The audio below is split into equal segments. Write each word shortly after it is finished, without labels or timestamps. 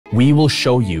we will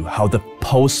show you how the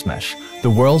posemesh, the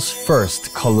world's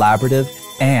first collaborative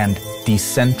and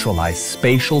decentralized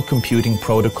spatial computing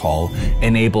protocol,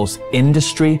 enables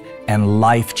industry and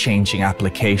life-changing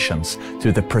applications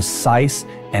through the precise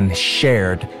and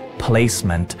shared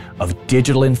placement of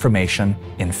digital information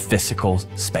in physical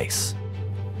space.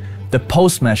 The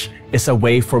posemesh is a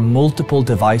way for multiple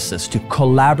devices to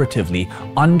collaboratively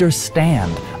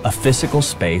understand a physical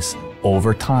space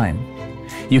over time.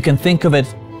 You can think of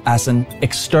it as an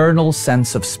external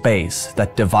sense of space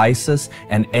that devices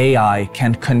and AI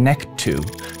can connect to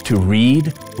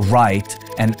read, write,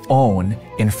 and own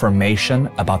information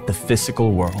about the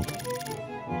physical world.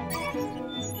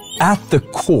 At the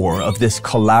core of this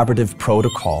collaborative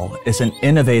protocol is an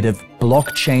innovative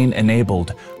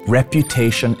blockchain-enabled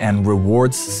reputation and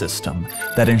rewards system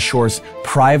that ensures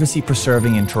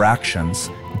privacy-preserving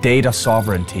interactions, data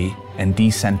sovereignty, and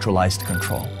decentralized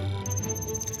control.